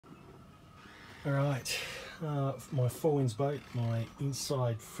Alright, my Four Winds boat, my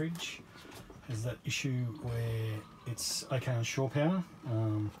inside fridge has that issue where it's okay on shore power.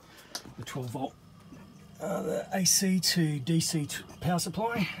 The 12 volt, the AC to DC power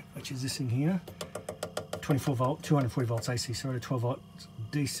supply, which is this in here, 24 volt, 240 volts AC, sorry, 12 volt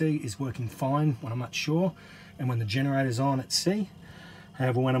DC is working fine when I'm at shore and when the generator's on at sea.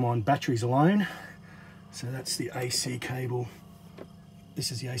 However, when I'm on batteries alone, so that's the AC cable. This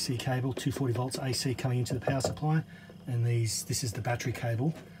is the AC cable, 240 volts AC coming into the power supply, and this is the battery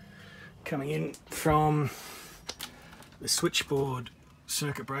cable coming in from the switchboard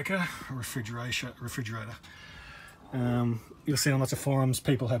circuit breaker refrigerator. You'll see on lots of forums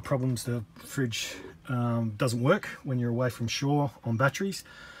people have problems. The fridge doesn't work when you're away from shore on batteries.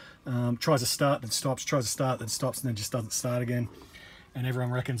 Tries to start, then stops, tries to start, then stops, and then just doesn't start again. And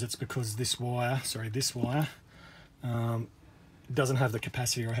everyone reckons it's because this wire doesn't have the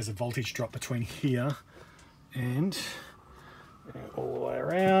capacity, or has a voltage drop between here and all the way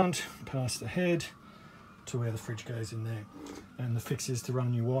around past the head to where the fridge goes in there. And the fix is to run a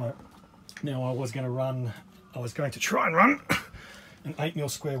new wire. Now I was going to try and run an 8mm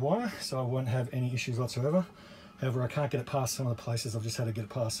square wire, so I won't have any issues whatsoever. However, I can't get it past some of the places I've just had to get it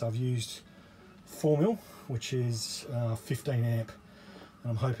past. So I've used 4mm, which is 15 amp.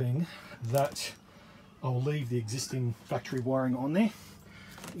 And I'm hoping that I'll leave the existing factory wiring on there.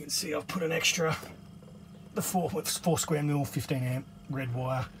 You can see I've put an extra, the 4 square mil 15 amp red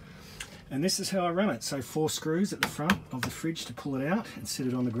wire. And this is how I run it. So 4 screws at the front of the fridge to pull it out and sit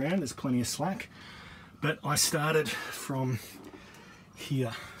it on the ground. There's plenty of slack. But I started from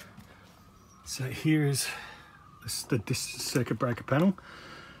here. So here is this circuit breaker panel.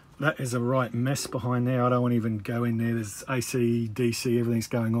 That is a right mess behind there. I don't want to even go in there. There's AC, DC, everything's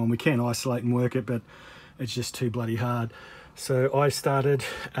going on. We can isolate and work it, but it's just too bloody hard. So I started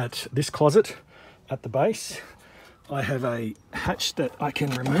at this closet at the base. I have a hatch that I can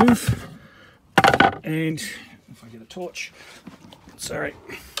remove. And if I get a torch, sorry.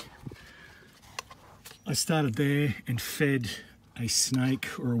 I started there and fed a snake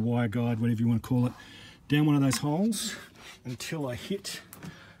or a wire guide, whatever you want to call it, down one of those holes until I hit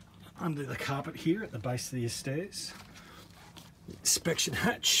under the carpet here at the base of the stairs. Inspection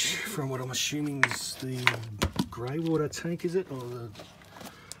hatch from what I'm assuming is the grey water tank, is it? Or the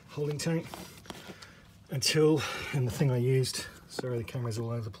holding tank. Until, and the thing I used, sorry the camera's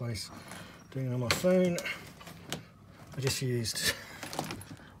all over the place, doing it on my phone, I just used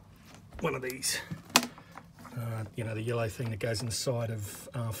one of these, you know, the yellow thing that goes in the side of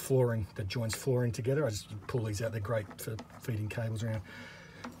flooring, that joins flooring together. I just pull these out, they're great for feeding cables around.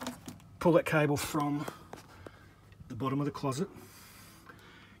 Pull that cable from the bottom of the closet,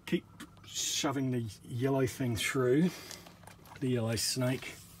 keep shoving the yellow thing through, the yellow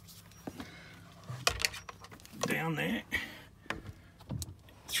snake, down there,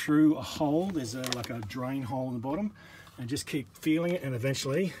 through a hole, there's like a drain hole in the bottom, and just keep feeling it, and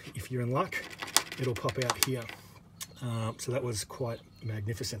eventually, if you're in luck, it'll pop out here. So that was quite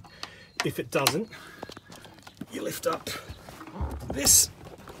magnificent. If it doesn't, you lift up this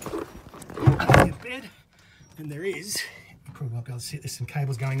your bed, and there is, you probably won't be able to see it, there's some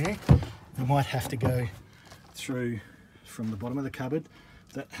cables going there. You might have to go through from the bottom of the cupboard,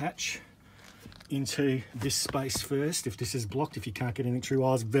 that hatch, into this space first. If this is blocked, if you can't get anything through,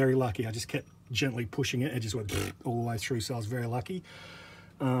 I was very lucky. I just kept gently pushing it, it just went all the way through, so I was very lucky.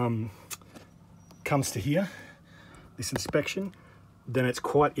 Comes to here, this inspection, then it's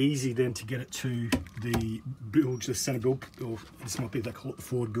quite easy then to get it to the bilge, the centre bilge, or this might be, they call it the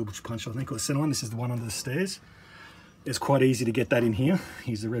forward bilge punch, I think, or the centre one. This is the one under the stairs. It's quite easy to get that in here.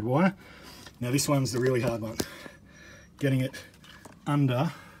 Here's the red wire. Now this one's the really hard one. Getting it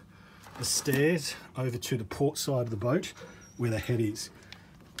under the stairs over to the port side of the boat where the head is.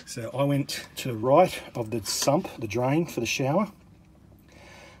 So I went to the right of the sump, the drain for the shower.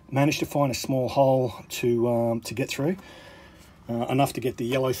 Managed to find a small hole to get through. Enough to get the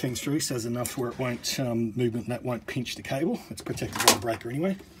yellow thing through, so there's enough where it won't movement, that won't pinch the cable. It's protected by the breaker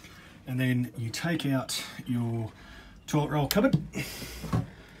anyway. And then you take out your toilet roll cupboard. It's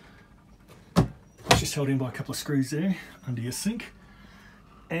just held in by a couple of screws there under your sink.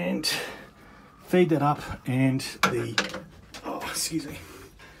 And feed that up, and the, excuse me,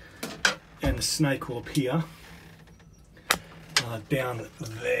 and the snake will appear down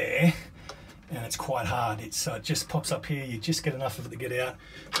there. And it's quite hard. It just pops up here. You just get enough of it to get out.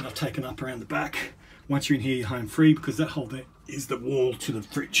 And I've taken up around the back. Once you're in here, you're home free, because that hole there is the wall to the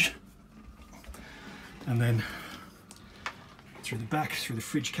fridge. And then through the back, through the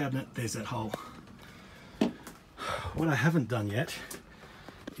fridge cabinet, there's that hole. What I haven't done yet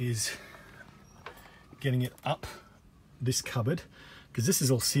is getting it up this cupboard, because this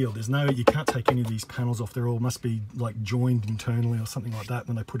is all sealed. There's no, you can't take any of these panels off. They're all must be like joined internally or something like that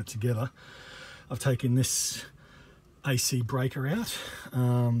when they put it together. I've taken this AC breaker out,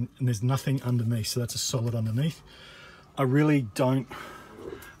 and there's nothing underneath, so that's a solid underneath. I really don't,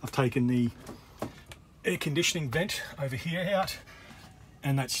 I've taken the air conditioning vent over here out,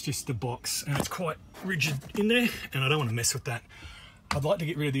 and that's just the box, and it's quite rigid in there, and I don't want to mess with that. I'd like to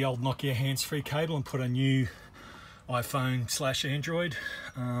get rid of the old Nokia hands-free cable and put a new iPhone/Android,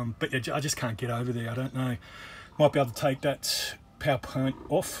 but I just can't get over there. I don't know, might be able to take that power point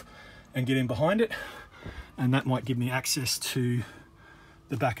off and get in behind it, and that might give me access to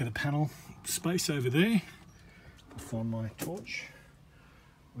the back of the panel space over there. I'll find my torch.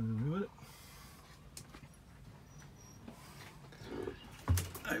 With it.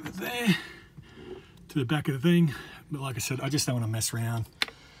 Over there to the back of the thing, but like I said, I just don't want to mess around.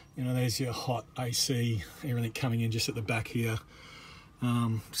 You know, there's your hot AC, everything coming in just at the back here.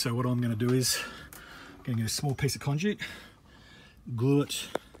 So what I'm going to do is I'm going to get a small piece of conduit, glue it,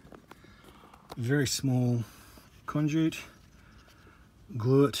 very small conduit,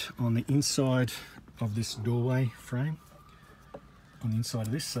 glue it on the inside of this doorway frame, on the inside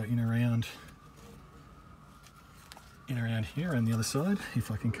of this, so in around here and the other side,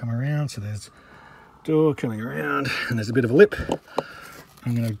 if I can come around. So there's door coming around, and there's a bit of a lip.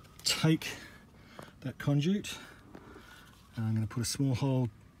 I'm going to take that conduit, and I'm going to put a small hole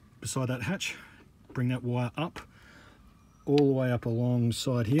beside that hatch, bring that wire up, all the way up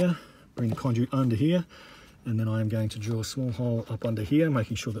alongside here, bring the conduit under here, and then I'm going to drill a small hole up under here,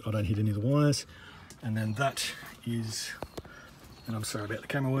 making sure that I don't hit any of the wires. And then that is, and I'm sorry about the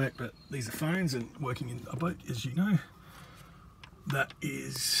camera work, but these are phones and working in a boat, as you know. That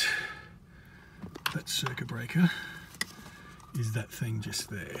is, that circuit breaker is that thing just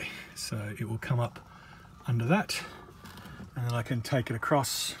there. So it will come up under that, and then I can take it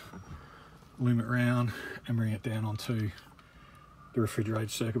across, loom it round, and bring it down onto the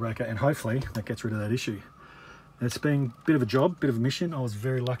refrigerated circuit breaker, and hopefully that gets rid of that issue. It's been a bit of a job, bit of a mission. I was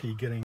very lucky getting